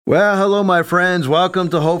Well, hello, my friends. Welcome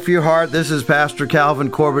to Hope for Your Heart. This is Pastor Calvin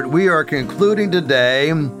Corbett. We are concluding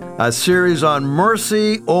today a series on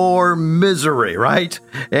mercy or misery, right?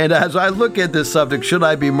 And as I look at this subject, should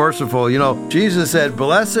I be merciful? You know, Jesus said,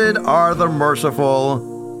 "Blessed are the merciful."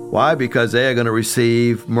 Why? Because they are going to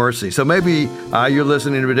receive mercy. So maybe you're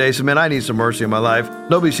listening today and say, man, I need some mercy in my life.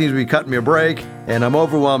 Nobody seems to be cutting me a break, and I'm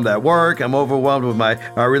overwhelmed at work. I'm overwhelmed with my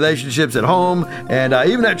relationships at home. And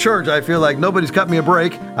even at church, I feel like nobody's cut me a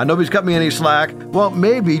break. Nobody's cut me any slack. Well,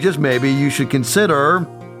 maybe, just maybe, you should consider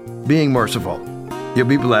being merciful. You'll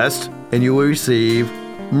be blessed, and you will receive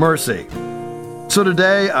mercy. So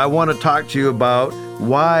today, I want to talk to you about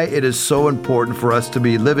why it is so important for us to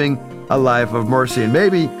be living a life of mercy. And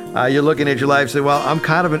maybe you're looking at your life and say, well, I'm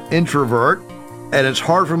kind of an introvert and it's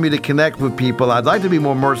hard for me to connect with people. I'd like to be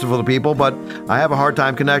more merciful to people, but I have a hard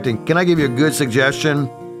time connecting. Can I give you a good suggestion?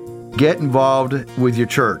 Get involved with your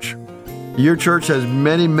church. Your church has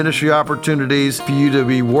many ministry opportunities for you to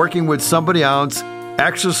be working with somebody else,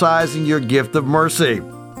 exercising your gift of mercy.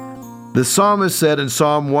 The psalmist said in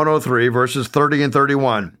Psalm 103, verses 30 and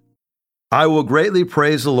 31, I will greatly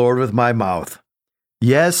praise the Lord with my mouth.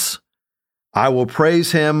 Yes, I will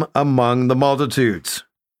praise him among the multitudes.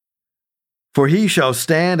 For he shall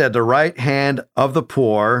stand at the right hand of the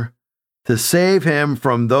poor to save him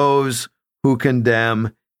from those who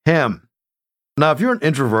condemn him. Now, if you're an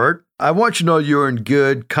introvert, I want you to know you're in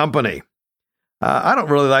good company. I don't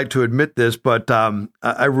really like to admit this, but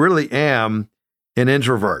I really am an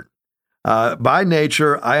introvert. By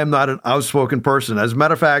nature, I am not an outspoken person. As a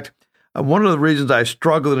matter of fact, one of the reasons I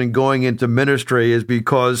struggled in going into ministry is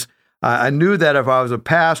because I knew that if I was a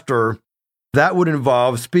pastor, that would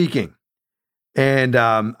involve speaking. And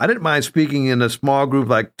I didn't mind speaking in a small group,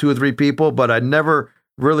 like 2 or 3 people, but I never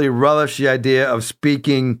really relished the idea of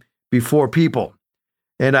speaking before people.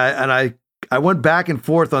 And I went back and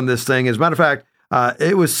forth on this thing. As a matter of fact,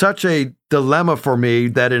 it was such a dilemma for me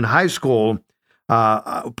that in high school,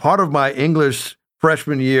 part of my English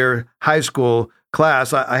freshman year high school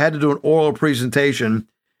class, I had to do an oral presentation.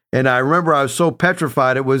 And I remember I was so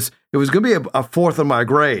petrified, it was going to be a fourth of my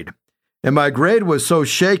grade. And my grade was so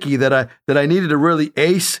shaky that I needed to really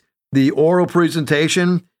ace the oral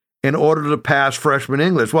presentation in order to pass freshman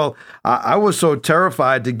English. Well, I was so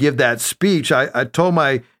terrified to give that speech. I told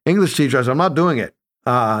my English teacher, I said, I'm not doing it.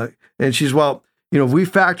 And she's, well, if we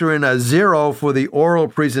factor in a 0 for the oral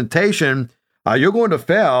presentation, you're going to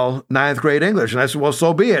fail 9th grade English. And I said, well,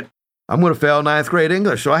 so be it. I'm going to fail 9th grade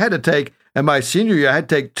English. So I had to take, in my senior year, I had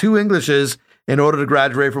to take 2 Englishes in order to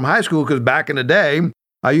graduate from high school, because back in the day,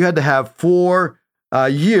 you had to have 4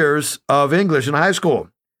 years of English in high school.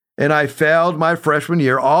 And I failed my freshman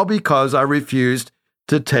year, all because I refused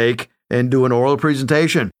to take and do an oral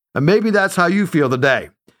presentation. And maybe that's how you feel today.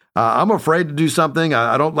 I'm afraid to do something.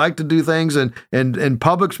 I don't like to do things. And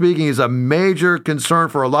public speaking is a major concern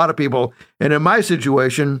for a lot of people. And in my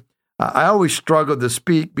situation, I always struggled to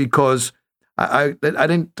speak because I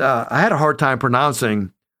had a hard time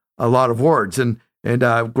pronouncing a lot of words. And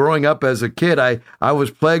growing up as a kid, I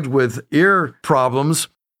was plagued with ear problems.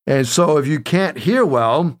 And so if you can't hear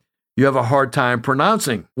well, you have a hard time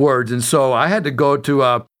pronouncing words. And so I had to go to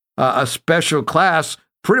a special class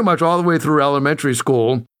pretty much all the way through elementary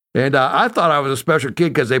school. And I thought I was a special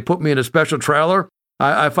kid because they put me in a special trailer.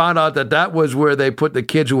 I found out that was where they put the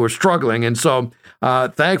kids who were struggling. And so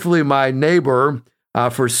thankfully, my neighbor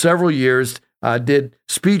for several years did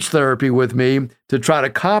speech therapy with me to try to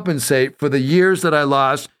compensate for the years that I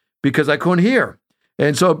lost because I couldn't hear.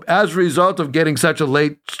 And so as a result of getting such a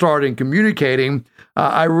late start in communicating,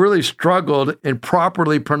 I really struggled in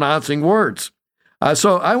properly pronouncing words.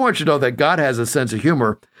 So I want you to know that God has a sense of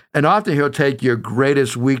humor, and often he'll take your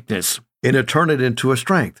greatest weakness and turn it into a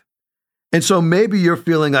strength. And so maybe you're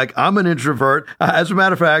feeling like I'm an introvert. As a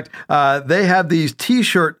matter of fact, they have these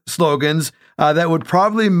T-shirt slogans that would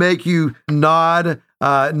probably make you nod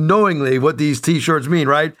knowingly what these T-shirts mean,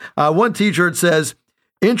 right? One T-shirt says,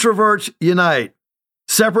 "Introverts unite,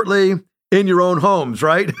 separately in your own homes,"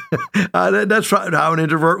 right? That's how an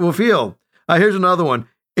introvert will feel. Here's another one.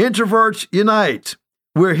 "Introverts unite.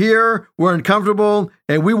 We're here, we're uncomfortable,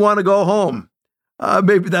 and we want to go home."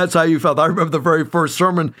 Maybe that's how you felt. I remember the very first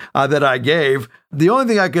sermon that I gave. The only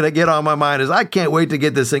thing I could get on my mind is I can't wait to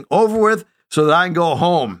get this thing over with so that I can go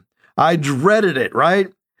home. I dreaded it,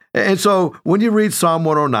 right? And so when you read Psalm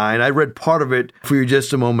 109, I read part of it for you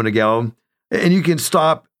just a moment ago, and you can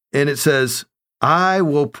stop, and it says, "I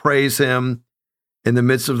will praise him in the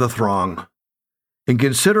midst of the throng." And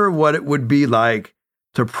consider what it would be like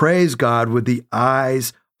to praise God with the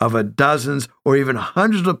eyes of dozens or even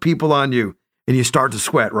hundreds of people on you. And you start to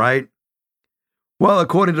sweat, right? Well,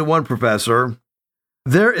 according to one professor,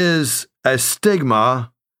 there is a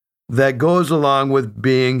stigma that goes along with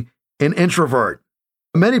being an introvert.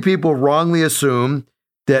 Many people wrongly assume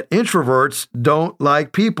that introverts don't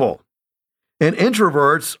like people, and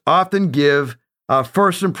introverts often give a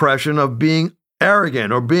first impression of being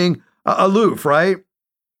arrogant or being aloof, right?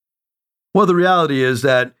 Well, the reality is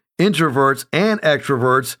that introverts and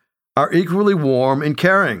extroverts are equally warm and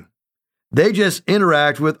caring. They just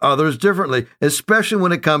interact with others differently, especially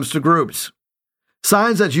when it comes to groups.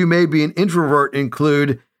 Signs that you may be an introvert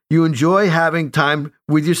include you enjoy having time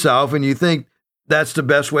with yourself and you think that's the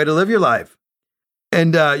best way to live your life.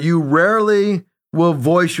 And you rarely will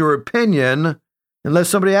voice your opinion unless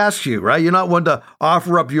somebody asks you, right? You're not one to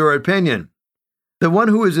offer up your opinion. The one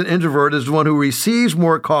who is an introvert is the one who receives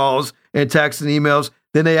more calls and texts and emails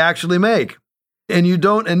than they actually make. And you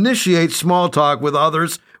don't initiate small talk with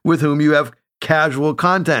others with whom you have casual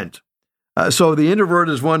content. So the introvert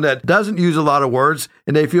is one that doesn't use a lot of words,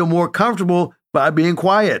 and they feel more comfortable by being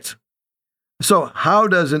quiet. So how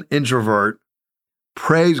does an introvert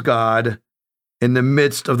praise God in the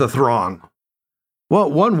midst of the throng?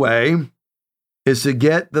 Well, one way is to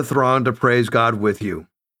get the throng to praise God with you.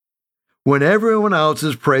 When everyone else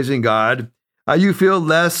is praising God, you feel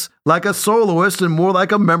less like a soloist and more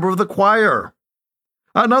like a member of the choir.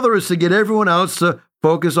 Another is to get everyone else to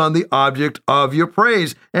focus on the object of your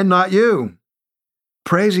praise and not you.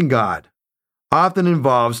 Praising God often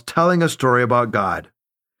involves telling a story about God.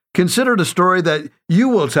 Consider the story that you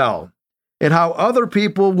will tell and how other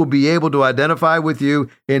people will be able to identify with you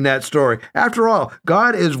in that story. After all,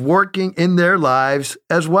 God is working in their lives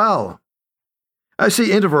as well. I see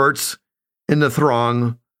introverts in the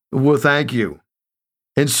throng will thank you,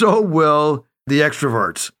 and so will the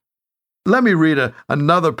extroverts. Let me read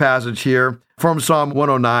another passage here from Psalm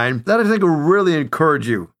 109 that I think will really encourage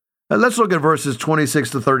you. Let's look at verses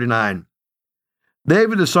 26 to 39.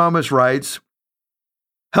 David the psalmist writes,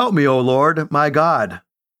 "Help me, O Lord, my God.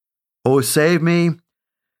 O save me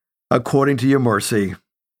according to your mercy,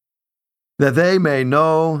 that they may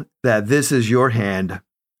know that this is your hand,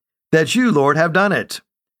 that you, Lord, have done it.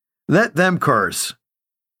 Let them curse,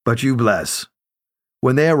 but you bless.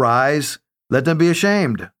 When they arise, let them be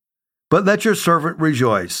ashamed, but let your servant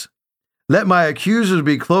rejoice. Let my accusers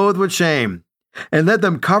be clothed with shame, and let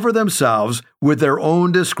them cover themselves with their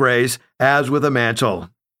own disgrace as with a mantle.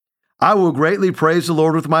 I will greatly praise the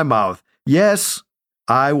Lord with my mouth. Yes,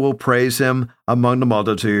 I will praise him among the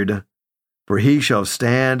multitude, for he shall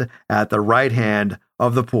stand at the right hand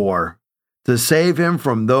of the poor, to save him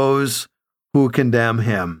from those who condemn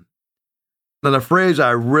him." Now, the phrase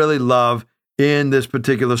I really love in this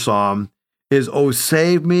particular psalm is, "O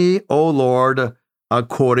save me, O Lord,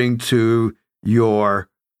 according to your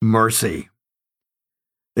mercy."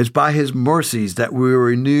 It's by his mercies that we are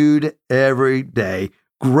renewed every day.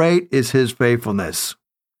 Great is his faithfulness.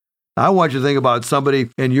 I want you to think about somebody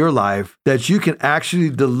in your life that you can actually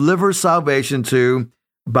deliver salvation to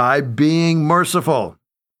by being merciful.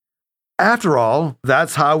 After all,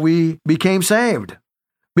 that's how we became saved,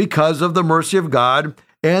 because of the mercy of God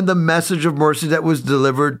and the message of mercy that was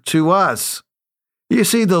delivered to us. You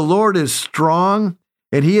see, the Lord is strong,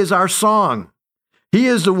 and he is our song. He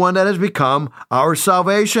is the one that has become our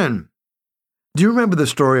salvation. Do you remember the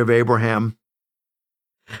story of Abraham?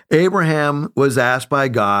 Abraham was asked by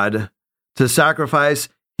God to sacrifice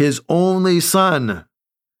his only son.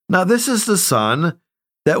 Now, this is the son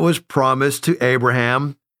that was promised to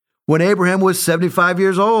Abraham when Abraham was 75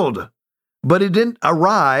 years old, but he didn't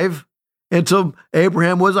arrive until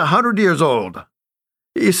Abraham was 100 years old.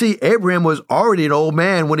 You see, Abraham was already an old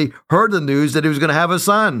man when he heard the news that he was going to have a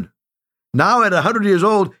son. Now at 100 years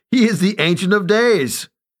old, he is the Ancient of Days.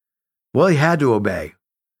 Well, he had to obey.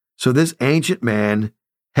 So this ancient man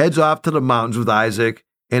heads off to the mountains with Isaac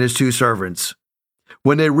and his two servants.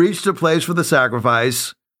 When they reached the place for the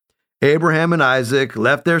sacrifice, Abraham and Isaac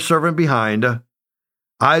left their servant behind.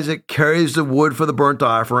 Isaac carries the wood for the burnt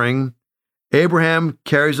offering. Abraham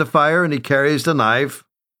carries the fire and he carries the knife.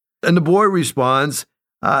 And the boy responds,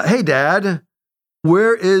 "Hey, Dad,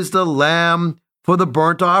 where is the lamb for the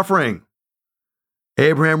burnt offering?"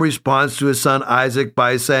 Abraham responds to his son Isaac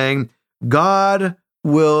by saying, "God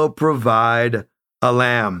will provide a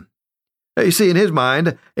lamb." You see, in his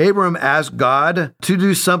mind, Abraham asked God to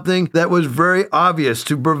do something that was very obvious,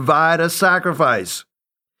 to provide a sacrifice.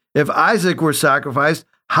 If Isaac were sacrificed,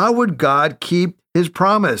 how would God keep his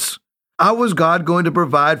promise? How was God going to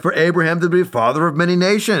provide for Abraham to be father of many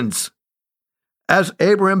nations? As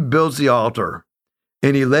Abraham builds the altar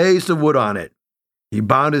and he lays the wood on it, he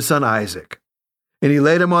bound his son Isaac and he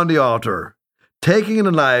laid him on the altar. Taking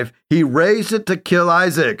a knife, he raised it to kill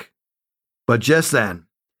Isaac. But just then,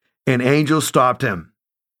 an angel stopped him.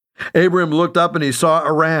 Abraham looked up and he saw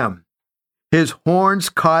a ram, his horns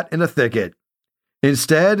caught in a thicket.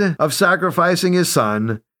 Instead of sacrificing his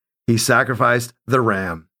son, he sacrificed the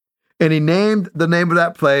ram. And he named the name of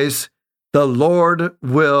that place, "The Lord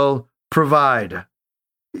Will Provide."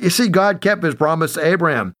 You see, God kept his promise to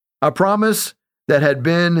Abraham, a promise that had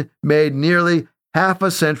been made nearly half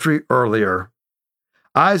a century earlier.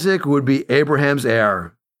 Isaac would be Abraham's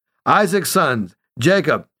heir. Isaac's son,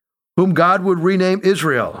 Jacob, whom God would rename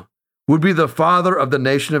Israel, would be the father of the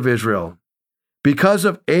nation of Israel. Because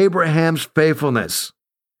of Abraham's faithfulness,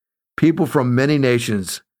 people from many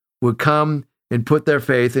nations would come and put their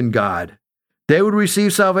faith in God. They would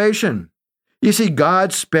receive salvation. You see,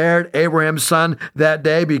 God spared Abraham's son that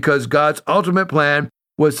day because God's ultimate plan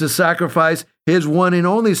was to sacrifice his one and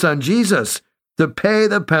only son, Jesus, to pay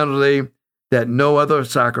the penalty that no other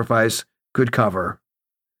sacrifice could cover.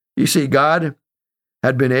 You see, God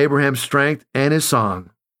had been Abraham's strength and his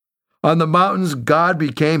song. On the mountains, God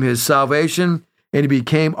became his salvation, and he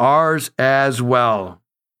became ours as well.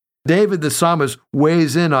 David the psalmist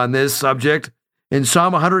weighs in on this subject in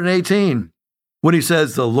Psalm 118 when he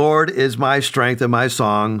says, "The Lord is my strength and my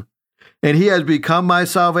song, and he has become my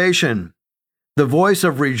salvation. The voice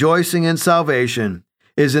of rejoicing in salvation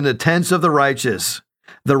is in the tents of the righteous.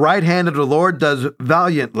 The right hand of the Lord does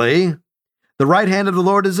valiantly. The right hand of the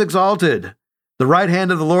Lord is exalted. The right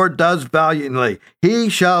hand of the Lord does valiantly. He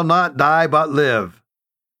shall not die but live,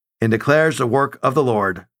 and declares the work of the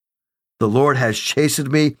Lord. The Lord has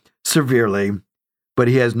chastened me severely, but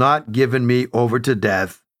he has not given me over to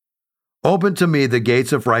death. Open to me the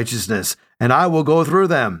gates of righteousness, and I will go through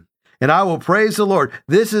them, and I will praise the Lord.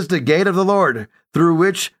 This is the gate of the Lord, through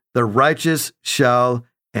which the righteous shall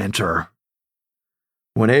enter."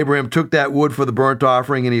 When Abraham took that wood for the burnt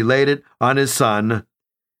offering and he laid it on his son,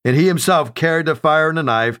 and he himself carried the fire and the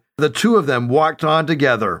knife, the two of them walked on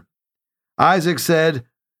together. Isaac said,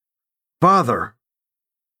 "Father."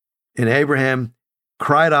 And Abraham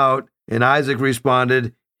cried out, and Isaac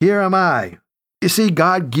responded, "Here am I." You see,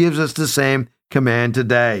 God gives us the same command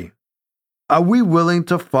today. Are we willing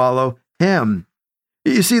to follow him?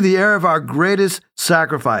 You see, the area of our greatest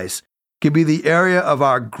sacrifice can be the area of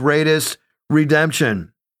our greatest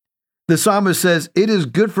redemption. The psalmist says, "It is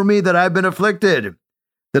good for me that I've been afflicted,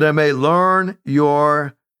 that I may learn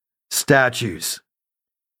your statutes."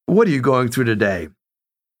 What are you going through today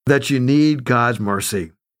that you need God's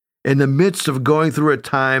mercy in the midst of going through a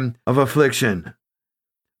time of affliction?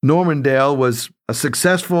 Norman Dale was a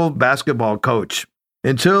successful basketball coach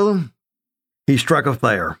until he struck a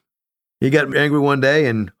player. He got angry one day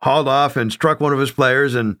and hauled off and struck one of his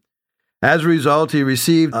players, and as a result, he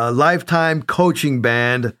received a lifetime coaching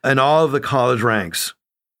ban in all of the college ranks.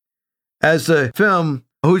 As the film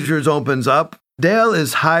Hoosiers opens up, Dale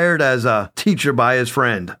is hired as a teacher by his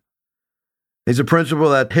friend. He's a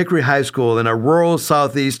principal at Hickory High School in a rural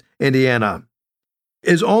southeast Indiana.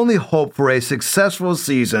 His only hope for a successful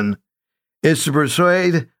season is to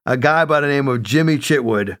persuade a guy by the name of Jimmy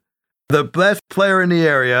Chitwood, the best player in the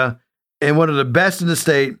area and one of the best in the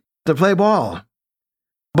state, to play ball.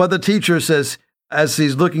 But the teacher says, as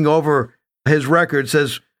he's looking over his record,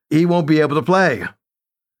 says he won't be able to play.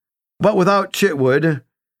 But without Chitwood,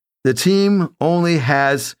 the team only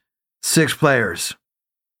has 6 players.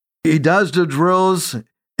 He does the drills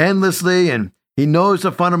endlessly, and he knows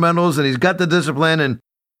the fundamentals, and he's got the discipline. And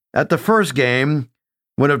at the first game,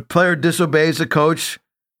 when a player disobeys the coach,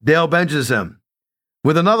 Dale benches him.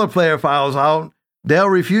 When another player fouls out, Dale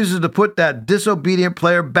refuses to put that disobedient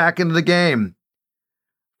player back into the game,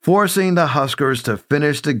 forcing the Huskers to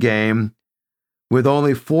finish the game with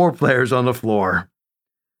only 4 players on the floor.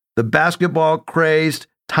 The basketball-crazed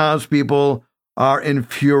townspeople are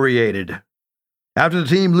infuriated. After the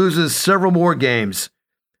team loses several more games,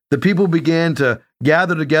 the people begin to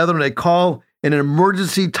gather together and they call an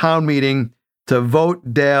emergency town meeting to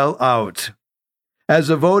vote Dale out. As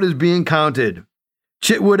the vote is being counted,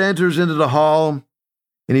 Chitwood enters into the hall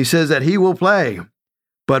and he says that he will play,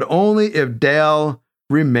 but only if Dale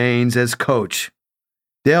remains as coach.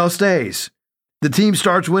 Dale stays. The team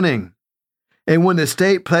starts winning. And when the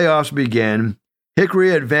state playoffs begin,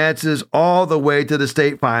 Hickory advances all the way to the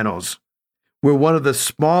state finals, where one of the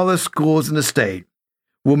smallest schools in the state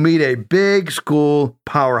will meet a big school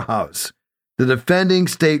powerhouse, the defending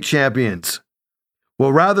state champions.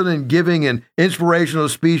 Well, rather than giving an inspirational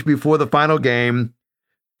speech before the final game,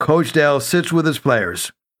 Coach Dale sits with his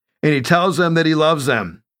players, and he tells them that he loves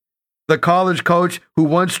them. The college coach who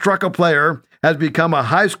once struck a player has become a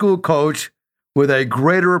high school coach with a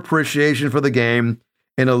greater appreciation for the game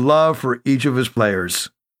and a love for each of his players.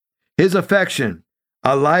 His affection,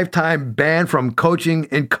 a lifetime ban from coaching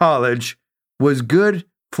in college, was good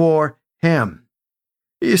for him.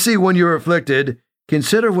 You see, when you're afflicted,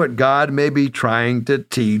 consider what God may be trying to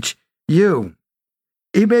teach you.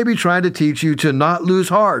 He may be trying to teach you to not lose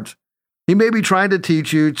heart. He may be trying to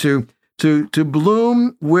teach you to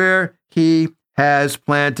bloom where He has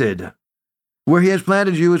planted. Where He has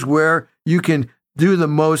planted you is where you can do the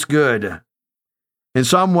most good. In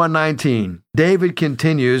Psalm 119, David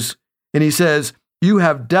continues, and he says, "You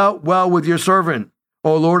have dealt well with your servant,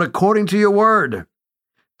 O Lord, according to your word.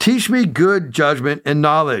 Teach me good judgment and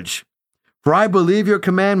knowledge, for I believe your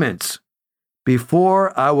commandments.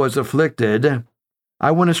 Before I was afflicted,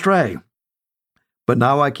 I went astray, but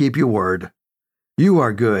now I keep your word. You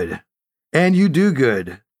are good, and you do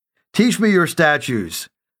good. Teach me your statutes.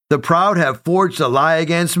 The proud have forged a lie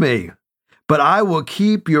against me, but I will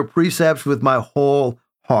keep your precepts with my whole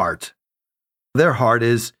heart. Their heart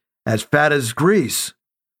is as fat as grease,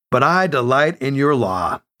 but I delight in your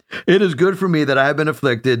law. It is good for me that I have been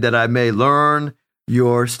afflicted, that I may learn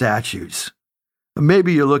your statutes."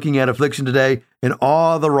 Maybe you're looking at affliction today in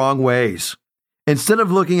all the wrong ways. Instead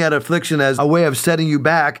of looking at affliction as a way of setting you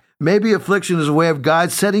back, maybe affliction is a way of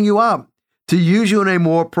God setting you up to use you in a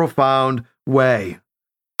more profound way.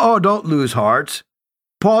 Oh, don't lose heart.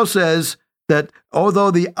 Paul says that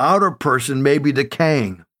although the outer person may be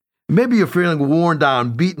decaying, maybe you're feeling worn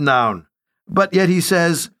down, beaten down, but yet he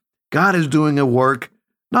says God is doing a work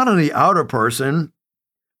not on the outer person,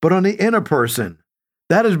 but on the inner person.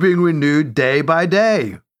 That is being renewed day by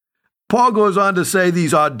day. Paul goes on to say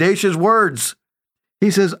these audacious words. He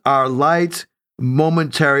says, "Our light,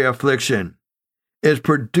 momentary affliction is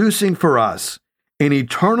producing for us an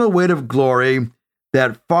eternal weight of glory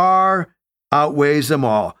that far outweighs them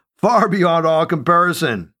all, far beyond all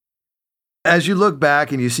comparison." As you look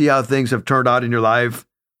back and you see how things have turned out in your life,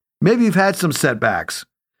 maybe you've had some setbacks,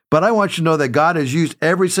 but I want you to know that God has used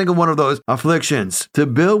every single one of those afflictions to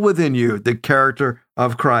build within you the character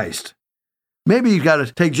of Christ. Maybe you've got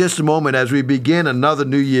to take just a moment as we begin another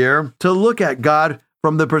new year to look at God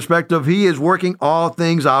from the perspective He is working all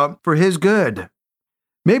things out for His good.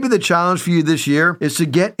 Maybe the challenge for you this year is to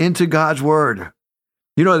get into God's Word.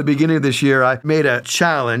 You know, at the beginning of this year, I made a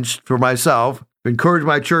challenge for myself to encourage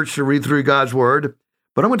my church to read through God's Word,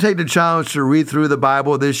 but I'm going to take the challenge to read through the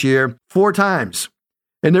Bible this year 4 times.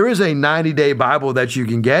 And there is a 90-day Bible that you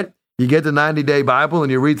can get. You get the 90-day Bible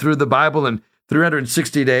and you read through the Bible in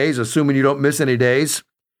 360 days, assuming you don't miss any days.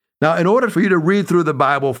 Now, in order for you to read through the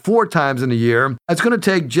Bible 4 times in a year, it's going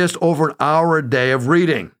to take just over an hour a day of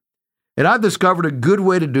reading. And I've discovered a good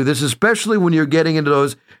way to do this, especially when you're getting into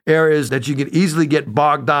those areas that you can easily get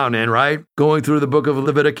bogged down in, right? Going through the book of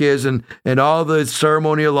Leviticus and all the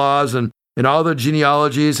ceremonial laws and all the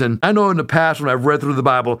genealogies. And I know in the past when I've read through the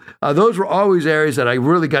Bible, those were always areas that I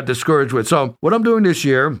really got discouraged with. So what I'm doing this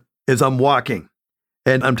year is I'm walking.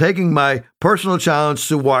 And I'm taking my personal challenge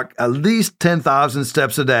to walk at least 10,000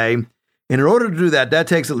 steps a day. And in order to do that, that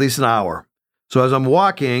takes at least an hour. So as I'm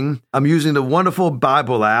walking, I'm using the wonderful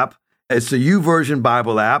Bible app. It's the YouVersion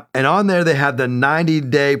Bible app. And on there, they have the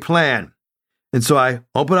 90-day plan. And so I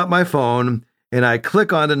open up my phone and I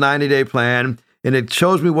click on the 90-day plan, and it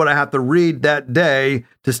shows me what I have to read that day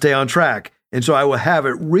to stay on track. And so I will have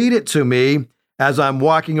it read it to me as I'm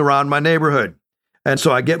walking around my neighborhood. And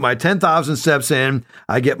so I get my 10,000 steps in,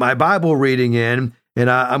 I get my Bible reading in,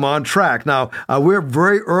 and I'm on track. Now, we're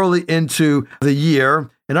very early into the year,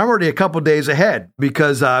 and I'm already a couple days ahead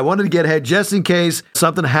because I wanted to get ahead just in case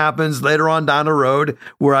something happens later on down the road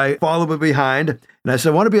where I fall a bit behind. And I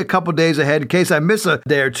said, I want to be a couple days ahead in case I miss a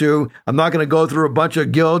day or two. I'm not going to go through a bunch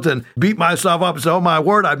of guilt and beat myself up and say, oh my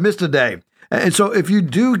word, I've missed a day. And so if you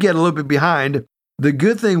do get a little bit behind, the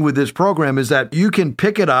good thing with this program is that you can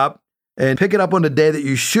pick it up on the day that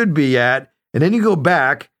you should be at, and then you go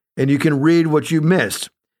back and you can read what you missed.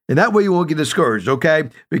 And that way you won't get discouraged, okay?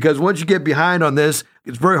 Because once you get behind on this,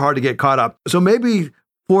 it's very hard to get caught up. So maybe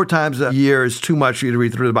 4 times a year is too much for you to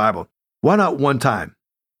read through the Bible. Why not 1 time?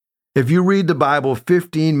 If you read the Bible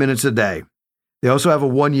 15 minutes a day, they also have a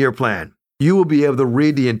 1-year plan. You will be able to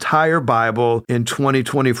read the entire Bible in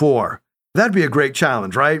 2024. That'd be a great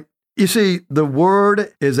challenge, right? You see, the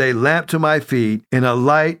Word is a lamp to my feet and a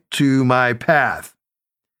light to my path.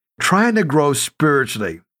 Trying to grow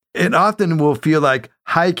spiritually, it often will feel like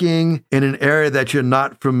hiking in an area that you're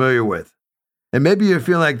not familiar with. And maybe you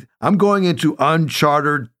feel like, I'm going into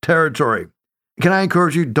uncharted territory. Can I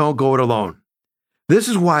encourage you, don't go it alone. This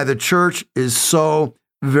is why the church is so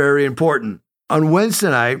very important. On Wednesday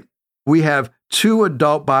night, we have 2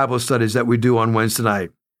 adult Bible studies that we do on Wednesday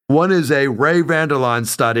night. One is a Ray Vanderlaan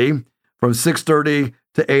study from 6:30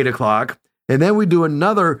 to 8 o'clock. And then we do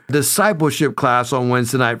another discipleship class on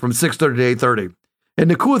Wednesday night from 6:30 to 8:30.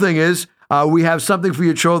 And the cool thing is, we have something for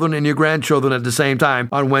your children and your grandchildren at the same time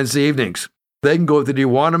on Wednesday evenings. They can go to the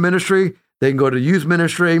Awana ministry, they can go to youth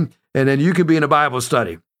ministry, and then you can be in a Bible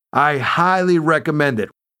study. I highly recommend it.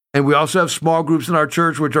 And we also have small groups in our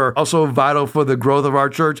church, which are also vital for the growth of our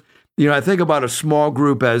church. I think about a small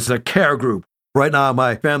group as a care group. Right now,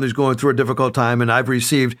 my family's going through a difficult time, and I've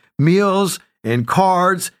received meals and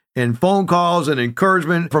cards and phone calls and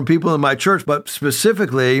encouragement from people in my church, but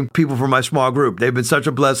specifically people from my small group. They've been such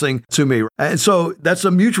a blessing to me. And so that's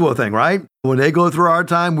a mutual thing, right? When they go through our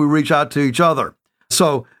time, we reach out to each other.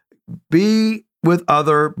 So be with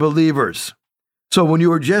other believers. So when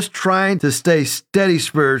you are just trying to stay steady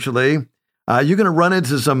spiritually, you're going to run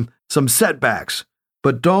into some setbacks,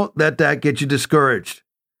 but don't let that get you discouraged.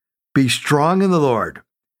 Be strong in the Lord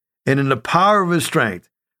and in the power of His strength.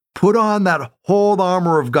 Put on that whole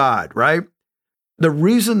armor of God, right? The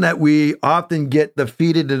reason that we often get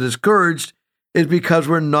defeated and discouraged is because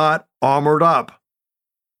we're not armored up.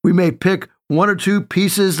 We may pick 1 or 2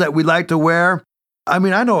 pieces that we like to wear. I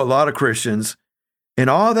know a lot of Christians, and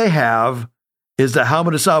all they have is the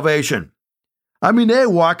helmet of salvation. They're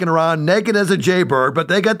walking around naked as a jaybird, but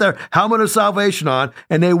they got their helmet of salvation on,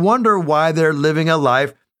 and they wonder why they're living a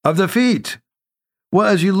life of defeat. Well,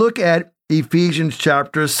 as you look at Ephesians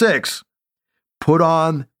chapter 6, put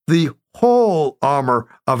on the whole armor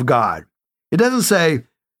of God. It doesn't say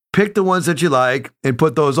pick the ones that you like and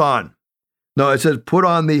put those on. No, it says put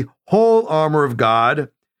on the whole armor of God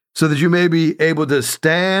so that you may be able to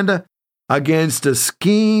stand against the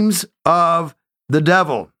schemes of the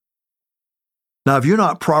devil. Now, if you're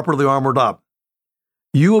not properly armored up,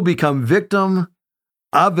 you will become a victim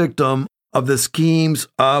of the schemes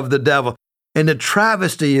of the devil. And the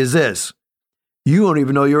travesty is this: you won't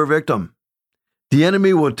even know you're a victim. The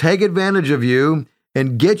enemy will take advantage of you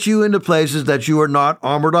and get you into places that you are not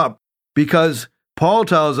armored up, because Paul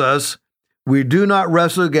tells us we do not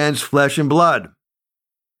wrestle against flesh and blood.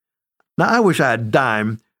 Now, I wish I had a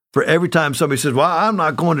dime for every time somebody says, well, I'm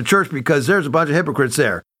not going to church because there's a bunch of hypocrites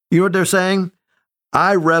there. You know what they're saying?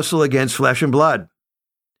 I wrestle against flesh and blood.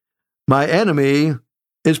 My enemy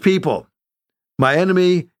is people. My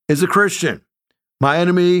enemy is a Christian. My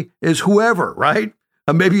enemy is whoever, right?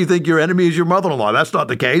 Maybe you think your enemy is your mother-in-law. That's not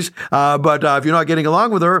the case. But if you're not getting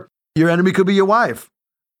along with her, your enemy could be your wife.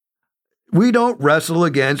 We don't wrestle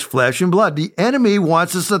against flesh and blood. The enemy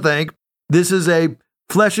wants us to think this is a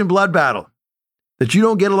flesh and blood battle, that you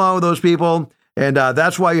don't get along with those people, and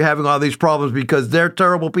that's why you're having all these problems, because they're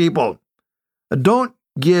terrible people. Don't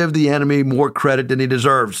give the enemy more credit than he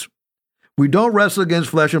deserves. We don't wrestle against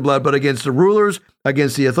flesh and blood, but against the rulers,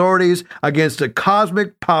 against the authorities, against the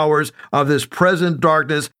cosmic powers of this present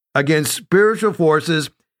darkness, against spiritual forces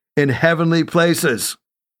in heavenly places.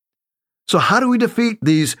 So how do we defeat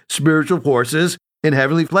these spiritual forces in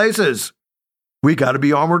heavenly places? We got to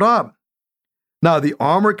be armored up. Now, the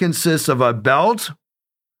armor consists of a belt,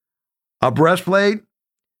 a breastplate,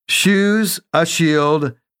 shoes, a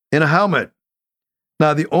shield, and a helmet.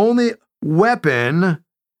 Now, the only weapon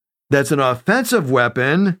that's an offensive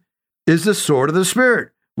weapon is the sword of the Spirit,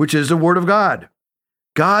 which is the Word of God.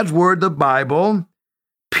 God's Word, the Bible,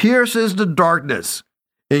 pierces the darkness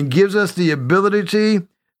and gives us the ability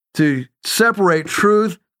to separate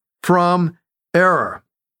truth from error.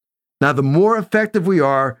 Now, the more effective we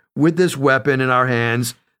are with this weapon in our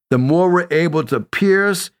hands, the more we're able to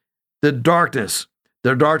pierce the darkness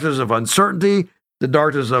of uncertainty, the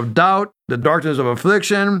darkness of doubt, the darkness of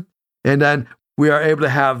affliction, and then we are able to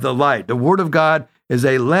have the light. The Word of God is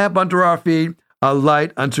a lamp unto our feet, a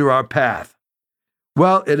light unto our path.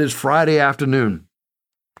 Well, it is Friday afternoon.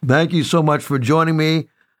 Thank you so much for joining me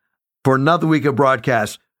for another week of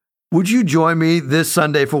broadcast. Would you join me this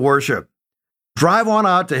Sunday for worship? Drive on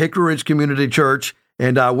out to Hickory Ridge Community Church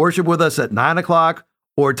and worship with us at 9 o'clock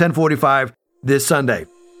or 10:45 this Sunday.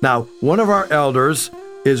 Now, one of our elders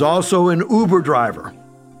is also an Uber driver,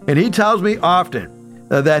 and he tells me often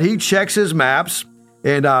that he checks his maps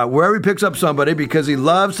and wherever he picks up somebody, because he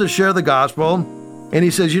loves to share the gospel. And he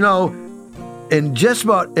says, in just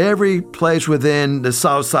about every place within the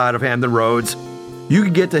south side of Hampton Roads, you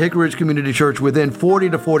can get to Hickory Ridge Community Church within 40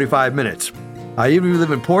 to 45 minutes. Even if you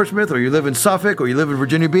live in Portsmouth, or you live in Suffolk, or you live in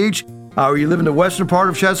Virginia Beach, or you live in the western part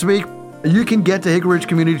of Chesapeake, you can get to Hickory Ridge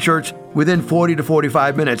Community Church within 40 to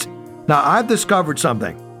 45 minutes. Now, I've discovered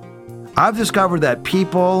something. I've discovered that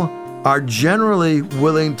people are generally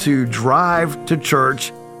willing to drive to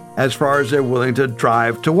church as far as they're willing to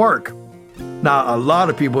drive to work. Now, a lot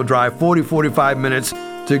of people drive 40, 45 minutes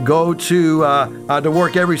to go to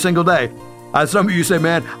work every single day. Some of you say,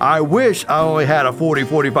 man, I wish I only had a 40,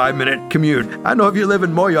 45-minute commute. I know if you live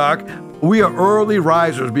in Moyoc, we are early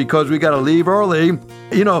risers because we got to leave early.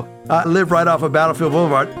 I live right off of Battlefield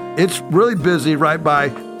Boulevard. It's really busy right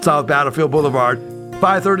by South Battlefield Boulevard,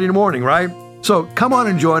 5:30 in the morning, right? So come on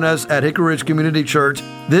and join us at Hickory Ridge Community Church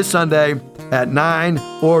this Sunday at 9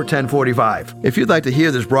 or 10:45. If you'd like to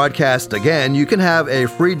hear this broadcast again, you can have a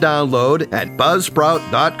free download at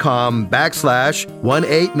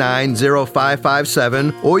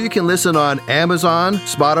buzzsprout.com/1890557, or you can listen on Amazon,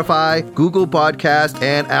 Spotify, Google Podcast,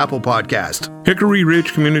 and Apple Podcast. Hickory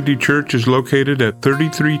Ridge Community Church is located at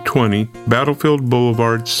 3320 Battlefield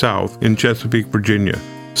Boulevard South in Chesapeake, Virginia.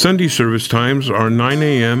 Sunday service times are 9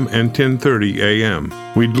 a.m. and 10:30 a.m.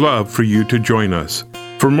 We'd love for you to join us.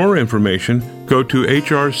 For more information, go to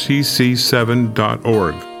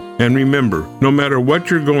hrcc7.org. And remember, no matter what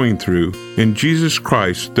you're going through, in Jesus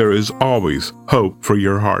Christ there is always hope for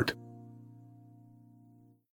your heart.